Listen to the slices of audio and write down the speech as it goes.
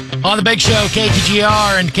on the big show,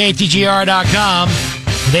 KTGR and KTGR.com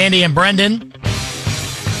with Andy and Brendan.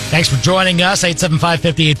 Thanks for joining us,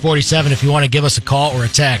 875-5847 if you want to give us a call or a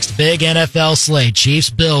text. Big NFL slate. Chiefs,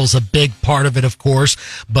 Bills, a big part of it, of course,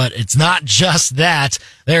 but it's not just that.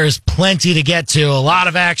 There is plenty to get to, a lot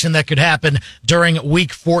of action that could happen during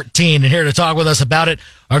Week 14. And here to talk with us about it,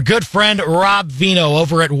 our good friend Rob Veno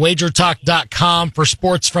over at wagertalk.com for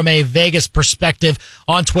sports from a Vegas perspective,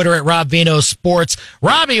 on Twitter at Rob Veno Sports.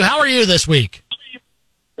 Robbie, how are you this week?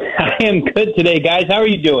 I am good today, guys. How are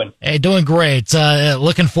you doing? Hey, doing great.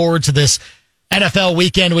 Looking forward to this NFL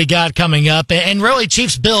weekend we got coming up. And really,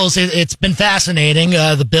 Chiefs-Bills, it's been fascinating.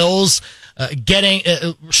 The Bills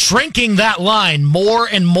shrinking that line more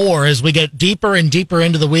and more as we get deeper and deeper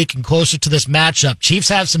into the week and closer to this matchup. Chiefs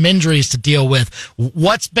have some injuries to deal with.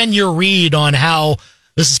 What's been your read on how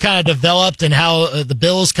this has kind of developed and how the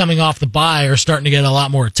Bills coming off the bye are starting to get a lot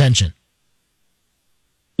more attention?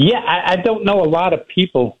 Yeah, I don't know a lot of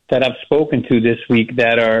people that I've spoken to this week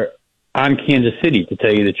that are on Kansas City, to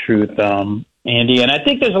tell you the truth, Andy. And I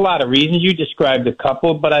think there's a lot of reasons. You described a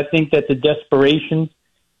couple, but I think that the desperation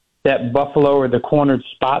that Buffalo, or the cornered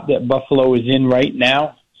spot that Buffalo is in right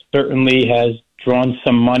now, certainly has drawn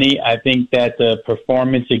some money. I think that the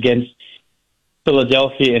performance against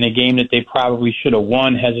Philadelphia in a game that they probably should have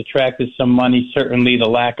won has attracted some money. Certainly the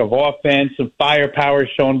lack of offense, some firepower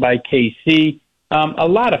shown by KC. A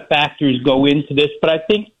lot of factors go into this, but I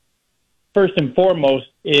think first and foremost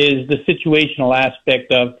is the situational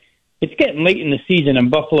aspect of it's getting late in the season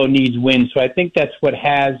and Buffalo needs wins. So I think that's what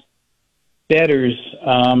has bettors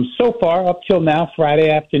so far up till now, Friday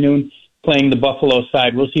afternoon, playing the Buffalo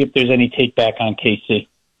side. We'll see if there's any take back on KC.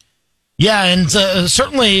 Yeah, and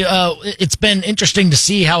certainly it's been interesting to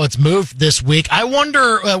see how it's moved this week. I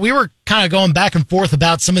wonder, we were kind of going back and forth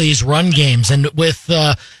about some of these run games, and with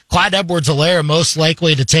Clyde Edwards-Helaire most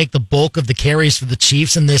likely to take the bulk of the carries for the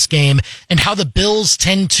Chiefs in this game, and how the Bills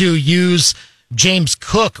tend to use James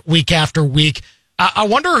Cook week after week, I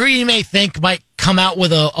wonder who you may think might come out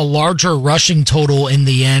with a larger rushing total in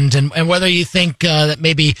the end, and whether you think that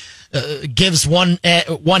maybe gives one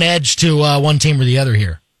edge to one team or the other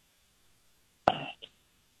here.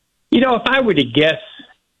 You know, if I were to guess,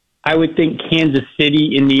 I would think Kansas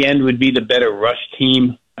City in the end would be the better rush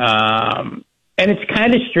team. And it's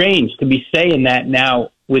kind of strange to be saying that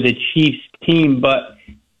now with a Chiefs team, but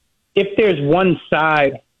if there's one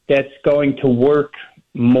side that's going to work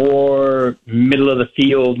more middle of the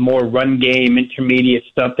field, more run game, intermediate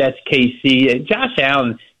stuff, that's KC. Josh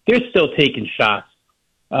Allen, they're still taking shots,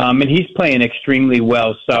 and he's playing extremely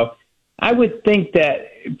well. So I would think that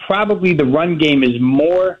probably the run game is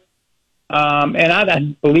more.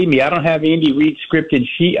 And believe me, I don't have Andy Reid's scripted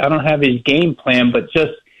sheet. I don't have his game plan, but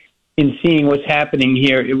just in seeing what's happening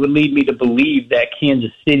here, it would lead me to believe that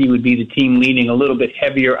Kansas City would be the team leaning a little bit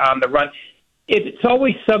heavier on the run. It's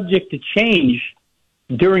always subject to change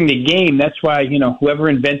during the game. That's why, whoever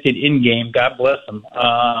invented in-game, God bless them,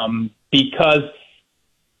 because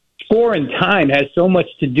score and time has so much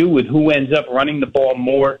to do with who ends up running the ball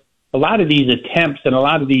more. A lot of these attempts and a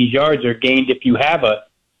lot of these yards are gained if you have a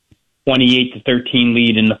 28-13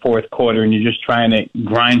 lead in the fourth quarter, and you're just trying to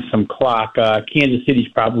grind some clock. Kansas City's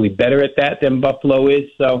probably better at that than Buffalo is,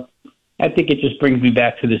 so I think it just brings me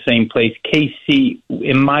back to the same place. KC,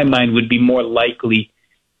 in my mind, would be more likely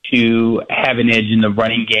to have an edge in the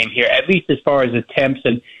running game here, at least as far as attempts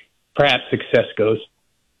and perhaps success goes.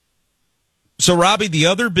 So, Robbie, the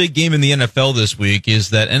other big game in the NFL this week is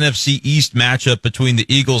that NFC East matchup between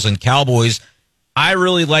the Eagles and Cowboys. I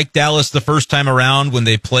really liked Dallas the first time around when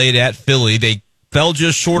they played at Philly. They fell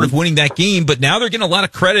just short of winning that game, but now they're getting a lot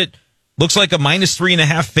of credit. Looks like a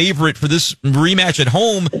 -3.5 favorite for this rematch at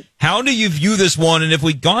home. How do you view this one? And if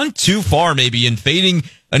we've gone too far maybe in fading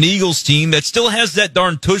an Eagles team that still has that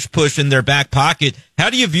darn tush-push in their back pocket, how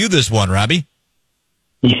do you view this one, Robbie?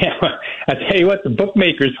 Yeah, I tell you what, the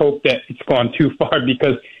bookmakers hope that it's gone too far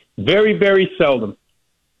because very, very seldom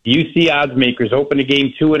you see odds makers open a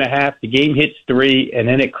game 2.5, the game hits 3, and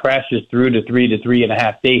then it crashes through to 3 to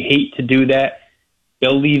 3.5. They hate to do that.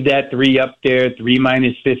 They'll leave that 3 up there, 3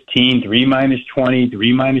 -15, 3 -20,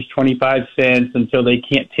 3 -25 cents until they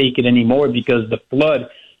can't take it anymore because the flood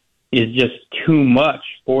is just too much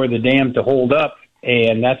for the dam to hold up.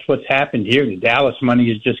 And that's what's happened here. The Dallas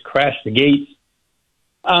money has just crashed the gates.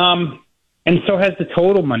 And so has the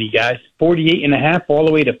total money, guys. 48.5 all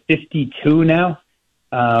the way to 52 now.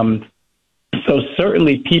 So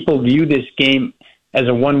certainly people view this game as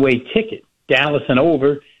a one-way ticket. Dallas and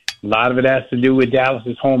over. A lot of it has to do with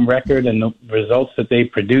Dallas's home record and the results that they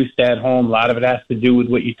produced at home. A lot of it has to do with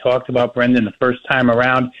what you talked about, Brendan, the first time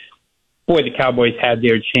around. boy, the Cowboys had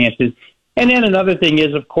their chances. And then another thing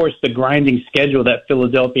is, of course, the grinding schedule that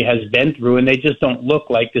Philadelphia has been through, and they just don't look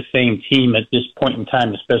like the same team at this point in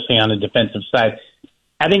time, especially on the defensive side.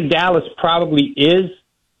 I think Dallas probably is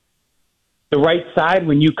the right side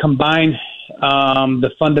when you combine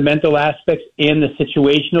the fundamental aspects and the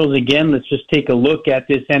situationals. Again, let's just take a look at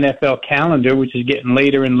this NFL calendar, which is getting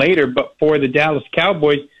later and later. But for the Dallas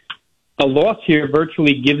Cowboys, a loss here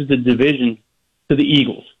virtually gives the division to the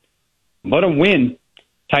Eagles. But a win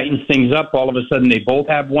tightens things up. All of a sudden, they both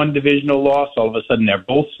have one divisional loss. All of a sudden, they're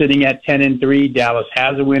both sitting at 10-3. Dallas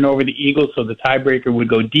has a win over the Eagles, so the tiebreaker would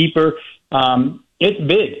go deeper. It's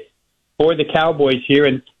big for the Cowboys here.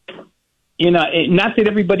 And, not that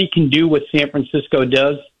everybody can do what San Francisco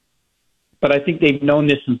does, but I think they've known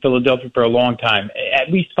this in Philadelphia for a long time.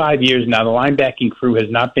 At least 5 years now, the linebacking crew has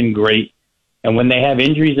not been great. And when they have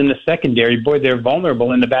injuries in the secondary, boy, they're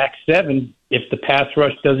vulnerable in the back seven if the pass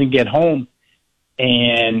rush doesn't get home.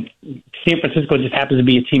 And San Francisco just happens to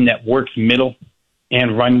be a team that works middle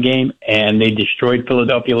and run game, and they destroyed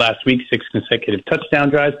Philadelphia last week, 6 consecutive touchdown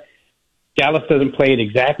drives. Dallas doesn't play it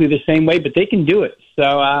exactly the same way, but they can do it.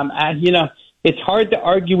 So, it's hard to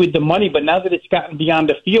argue with the money, but now that it's gotten beyond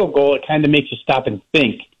the field goal, it kind of makes you stop and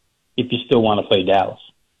think if you still want to play Dallas.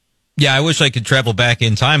 Yeah, I wish I could travel back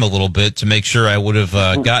in time a little bit to make sure I would have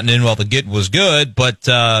gotten in while the get was good, but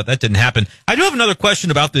that didn't happen. I do have another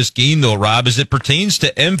question about this game, though, Rob, as it pertains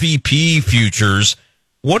to MVP futures.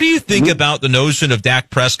 What do you think about the notion of Dak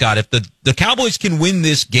Prescott? If the Cowboys can win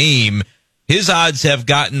this game, his odds have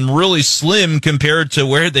gotten really slim compared to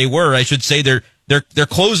where they were. I should say they're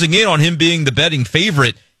closing in on him being the betting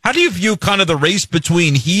favorite. How do you view kind of the race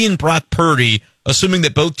between he and Brock Purdy, assuming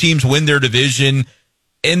that both teams win their division?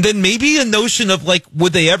 And then maybe a notion of,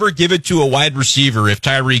 would they ever give it to a wide receiver if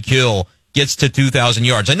Tyreek Hill gets to 2,000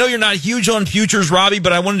 yards? I know you're not huge on futures, Robbie,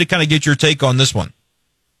 but I wanted to kind of get your take on this one.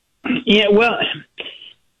 Yeah, well,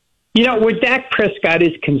 where Dak Prescott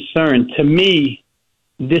is concerned, to me,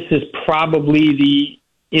 this is probably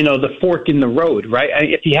the fork in the road, right?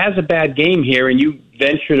 If he has a bad game here and you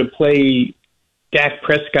venture to play Dak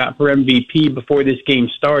Prescott for MVP before this game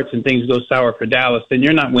starts and things go sour for Dallas, then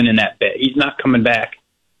you're not winning that bet. He's not coming back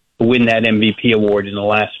to win that MVP award in the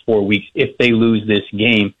last 4 weeks if they lose this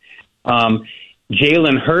game.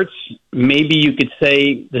 Jalen Hurts, maybe you could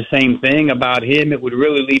say the same thing about him. It would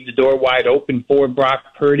really leave the door wide open for Brock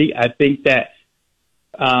Purdy. I think that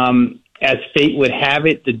as fate would have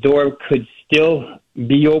it, the door could still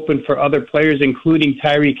be open for other players, including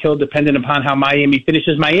Tyreek Hill, depending upon how Miami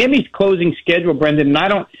finishes. Miami's closing schedule, Brendan, and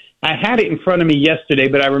I had it in front of me yesterday,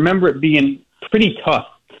 but I remember it being pretty tough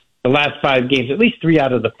the last 5 games. At least 3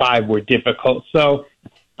 out of the 5 were difficult. So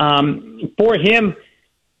for him,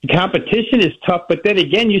 the competition is tough, but then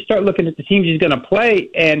again, you start looking at the teams he's going to play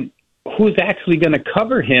and who's actually going to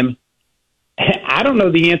cover him. I don't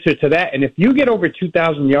know the answer to that. And if you get over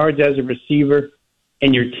 2,000 yards as a receiver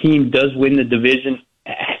and your team does win the division,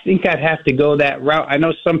 I think I'd have to go that route. I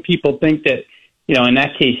know some people think that, in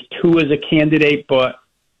that case, Tua is a candidate, but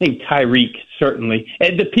I think Tyreek certainly.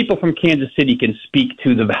 And the people from Kansas City can speak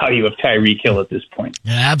to the value of Tyreek Hill at this point.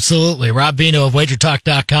 Yeah, absolutely. Rob Veno of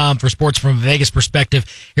WagerTalk.com for sports from a Vegas perspective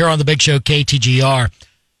here on the Big Show KTGR.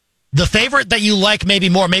 The favorite that you like maybe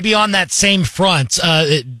more, maybe on that same front,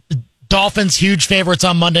 Dolphins, huge favorites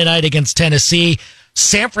on Monday night against Tennessee.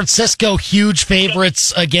 San Francisco, huge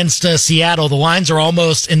favorites against Seattle. The lines are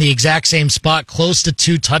almost in the exact same spot, close to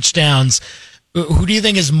 2 touchdowns. Who do you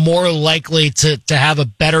think is more likely to have a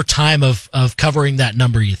better time of covering that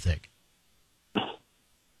number, you think?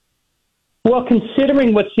 Well,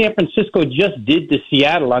 considering what San Francisco just did to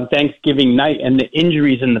Seattle on Thanksgiving night and the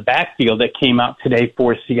injuries in the backfield that came out today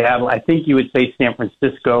for Seattle, I think you would say San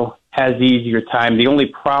Francisco has the easier time. The only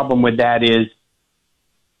problem with that is,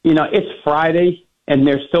 it's Friday and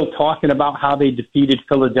they're still talking about how they defeated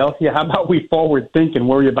Philadelphia. How about we forward think and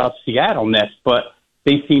worry about Seattle next? But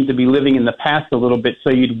they seem to be living in the past a little bit, so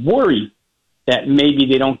you'd worry that maybe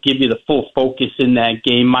they don't give you the full focus in that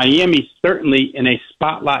game. Miami certainly in a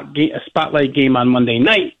spotlight game on Monday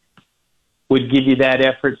night would give you that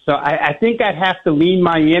effort. So I think I'd have to lean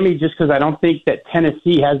Miami just because I don't think that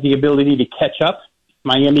Tennessee has the ability to catch up.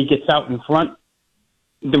 Miami gets out in front.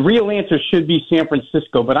 The real answer should be San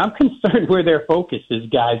Francisco, but I'm concerned where their focus is,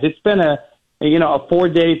 guys. It's been a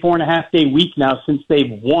 4.5-day week now since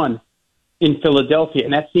they've won in Philadelphia,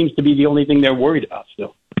 and that seems to be the only thing they're worried about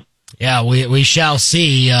still. Yeah, we shall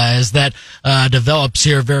see as that develops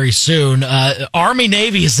here very soon.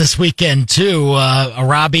 Army-Navy is this weekend, too,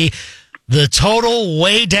 Robbie. The total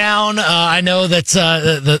way down. I know that's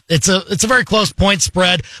it's a very close point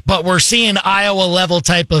spread, but we're seeing Iowa level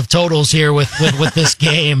type of totals here with this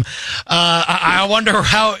game. I wonder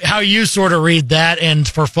how you sort of read that, and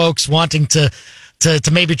for folks wanting to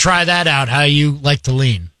maybe try that out, how you like to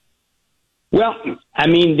lean. Well, I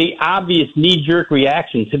mean, the obvious knee-jerk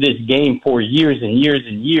reaction to this game for years and years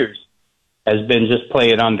and years has been just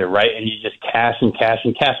play it under, right? And you just cash and cash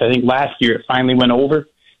and cash. I think last year it finally went over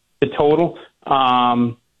the total.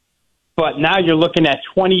 But now you're looking at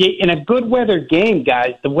 28 in a good weather game,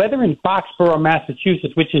 guys. The weather in Foxborough,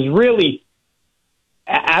 Massachusetts, which is really,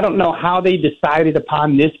 I don't know how they decided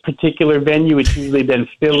upon this particular venue. It's usually been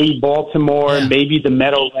Philly, Baltimore, maybe the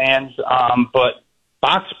Meadowlands, but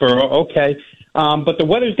Foxborough, okay. But the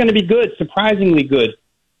weather's going to be good, surprisingly good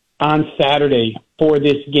on Saturday for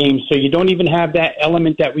this game. So you don't even have that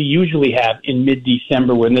element that we usually have in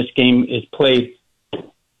mid-December when this game is played.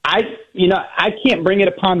 I can't bring it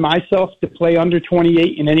upon myself to play under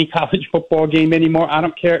 28 in any college football game anymore. I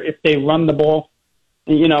don't care if they run the ball,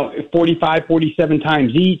 45, 47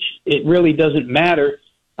 times each. It really doesn't matter.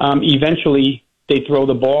 Eventually, they throw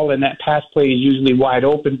the ball, and that pass play is usually wide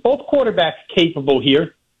open. Both quarterbacks capable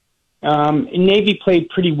here. Navy played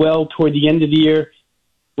pretty well toward the end of the year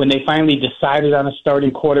when they finally decided on a starting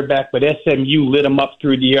quarterback, but SMU lit them up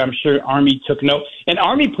through the year. I'm sure Army took note. And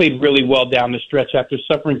Army played really well down the stretch after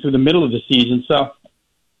suffering through the middle of the season. So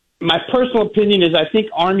my personal opinion is I think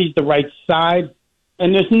Army's the right side,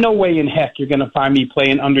 and there's no way in heck you're going to find me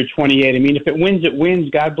playing under 28. I mean, if it wins, it wins.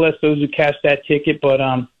 God bless those who cashed that ticket, but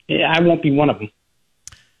I won't be one of them.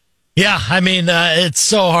 Yeah, I mean, it's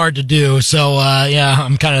so hard to do. So,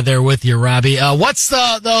 I'm kind of there with you, Robbie. What's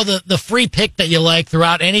the free pick that you like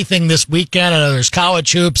throughout anything this weekend? I know there's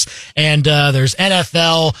college hoops and there's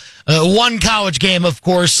NFL. One college game, of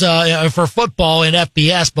course, for football in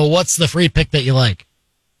FBS, but what's the free pick that you like?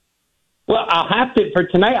 Well, for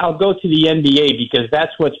tonight, I'll go to the NBA because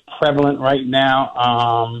that's what's prevalent right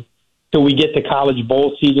now. So we get to college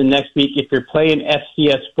bowl season next week. If you're playing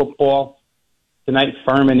FCS football, tonight,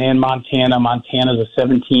 Furman and Montana. Montana's a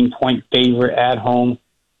 17-point favorite at home.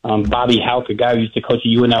 Bobby Houck, a guy who used to coach at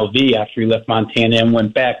UNLV after he left Montana and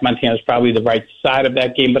went back. Montana's probably the right side of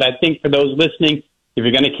that game. But I think for those listening, if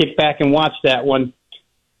you're going to kick back and watch that one,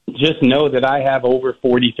 just know that I have over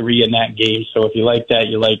 43 in that game. So if you like that,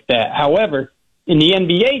 you like that. However, in the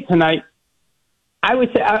NBA tonight, I would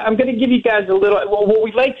say I'm going to give you guys a little. Well, what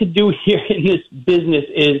we like to do here in this business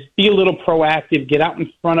is be a little proactive, get out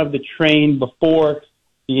in front of the train before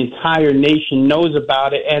the entire nation knows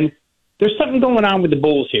about it. And there's something going on with the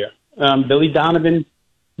Bulls here. Billy Donovan,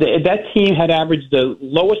 that team had averaged the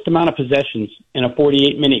lowest amount of possessions in a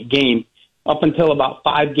 48-minute game up until about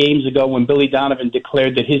 5 games ago when Billy Donovan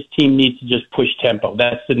declared that his team needs to just push tempo.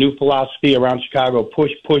 That's the new philosophy around Chicago.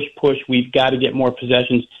 Push, push, push. We've got to get more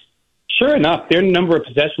possessions. Sure enough, their number of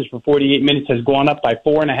possessions for 48 minutes has gone up by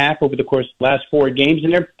 4.5 over the course of the last 4 games,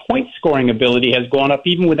 and their point-scoring ability has gone up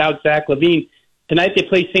even without Zach LaVine. Tonight they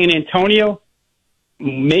play San Antonio,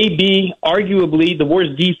 maybe arguably the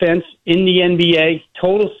worst defense in the NBA,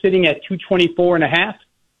 total sitting at 224.5.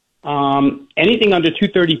 Anything under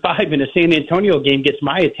 235 in a San Antonio game gets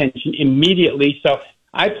my attention immediately. So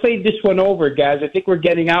I played this one over, guys. I think we're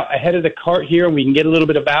getting out ahead of the cart here, and we can get a little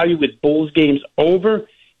bit of value with Bulls games over,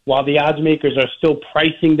 while the odds makers are still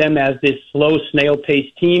pricing them as this slow,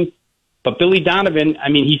 snail-paced team. But Billy Donovan, I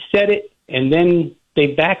mean, he said it, and then they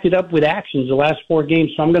backed it up with actions the last 4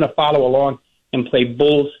 games. So I'm going to follow along and play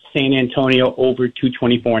Bulls San Antonio over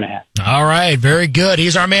 224.5. All right, very good.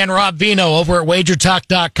 He's our man Rob Veno over at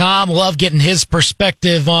wagertalk.com. Love getting his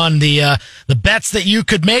perspective on the bets that you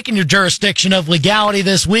could make in your jurisdiction of legality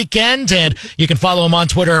this weekend. And you can follow him on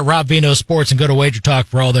Twitter at Rob Veno Sports and go to Wager Talk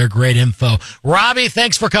for all their great info. Robbie,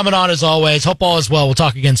 thanks for coming on as always. Hope all is well. We'll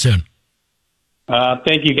talk again soon.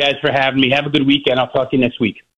 Thank you guys for having me. Have a good weekend. I'll talk to you next week.